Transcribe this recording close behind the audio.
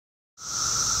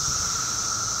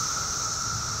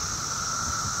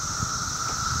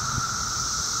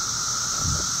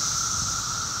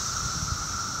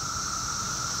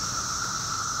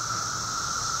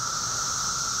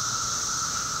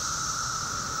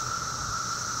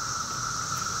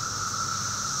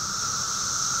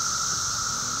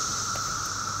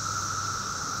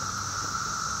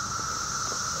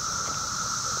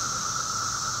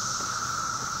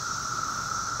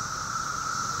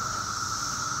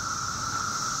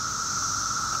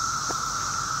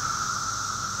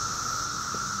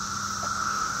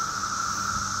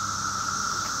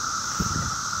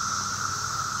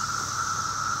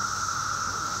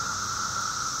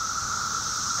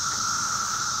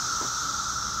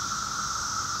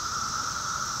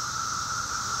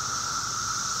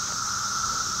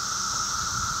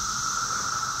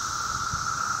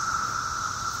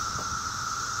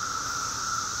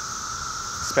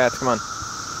Spats, come on.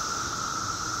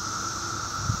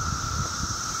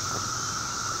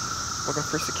 Looking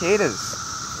for cicadas.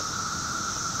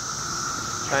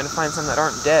 Trying to find some that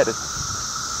aren't dead.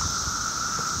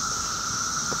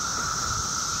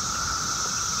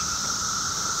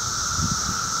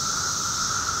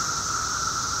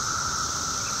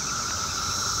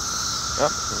 Oh,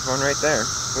 there's one right there.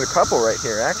 There's a couple right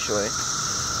here, actually.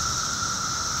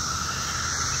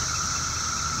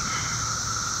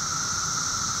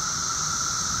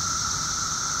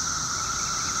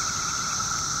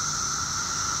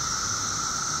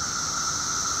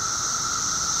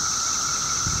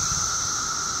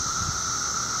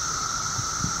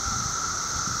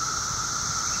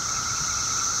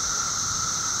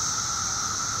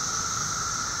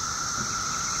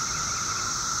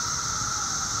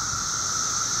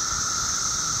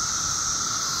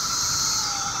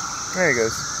 There he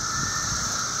goes.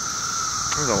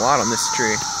 There's a lot on this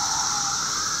tree.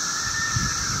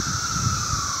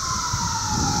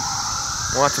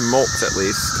 Lots of molts, at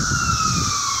least.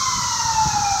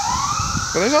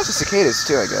 But there's also cicadas,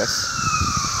 too, I guess.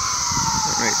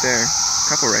 Right there. A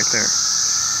couple right there.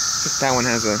 Just that one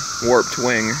has a warped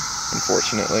wing,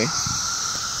 unfortunately.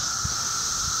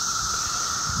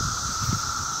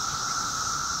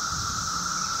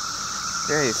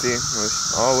 There you see, it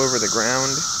was all over the ground.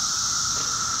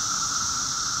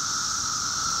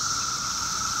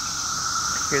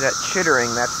 Hear that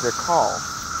chittering, that's their call.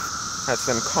 That's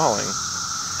them calling.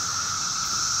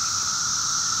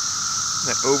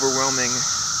 That overwhelming,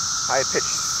 high-pitched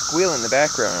squeal in the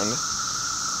background,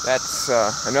 that's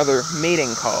another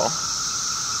mating call.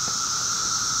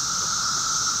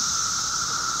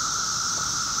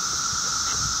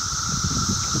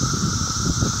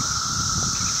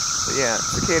 But yeah,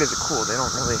 cicadas are cool. They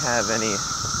don't really have any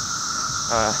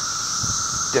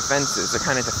defenses. They're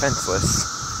kind of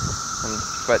defenseless.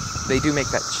 But they do make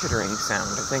that chittering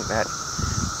sound. I think that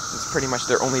is pretty much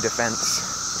their only defense.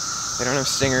 They don't have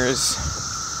stingers.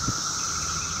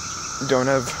 Don't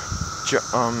have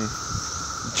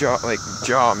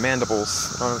mandibles.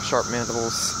 They don't have sharp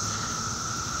mandibles.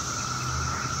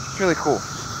 It's really cool.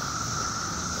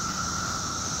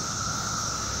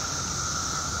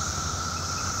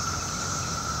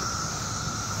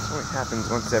 It only happens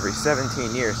once every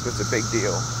 17 years, so it's a big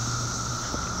deal.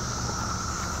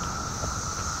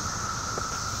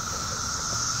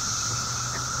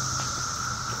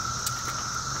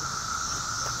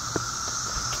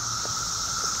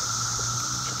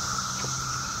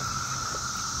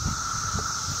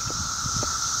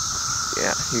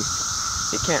 Yeah,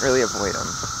 you can't really avoid them.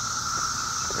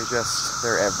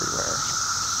 They're everywhere.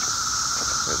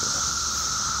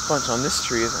 There's a bunch on this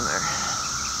tree, isn't there?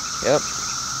 Yep,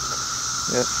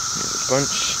 there's a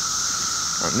bunch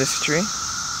on this tree.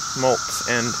 Molts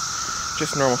and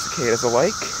just normal cicadas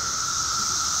alike.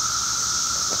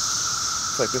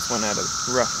 Looks like this one had a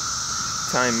rough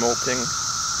time molting.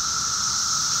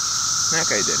 That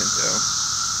guy didn't, though.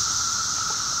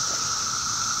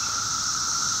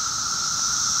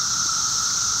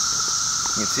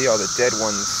 You can see all the dead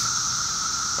ones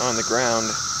on the ground.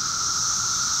 I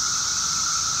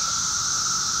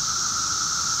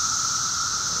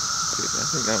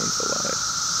think that one's alive.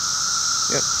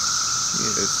 Yep, he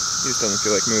is. He just doesn't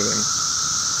feel like moving.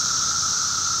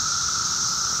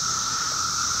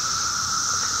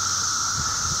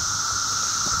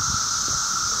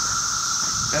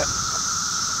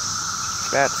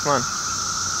 Spats, come on.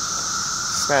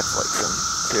 Spats like them,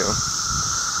 too.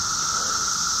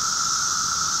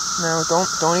 No,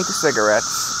 don't eat the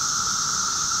cigarettes.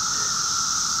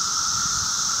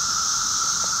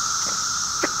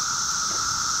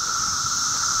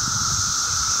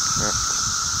 Yep.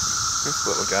 This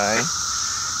little guy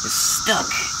is stuck.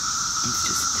 Let's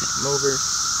just tip him over.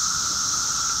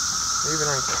 Even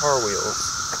on car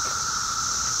wheels.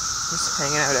 Just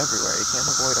hanging out everywhere. You can't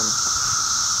avoid them.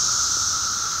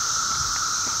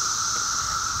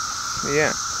 But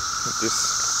yeah,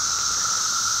 just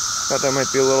thought that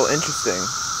might be a little interesting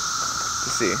to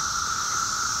see.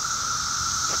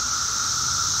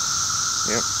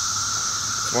 Yep.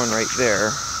 There's one right there.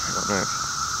 I don't know.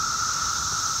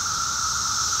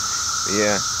 But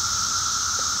yeah.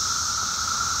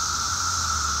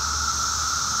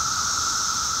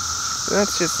 So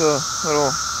that's just a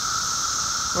little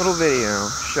video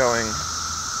showing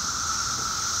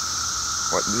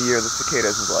what the year of the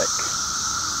cicadas is like.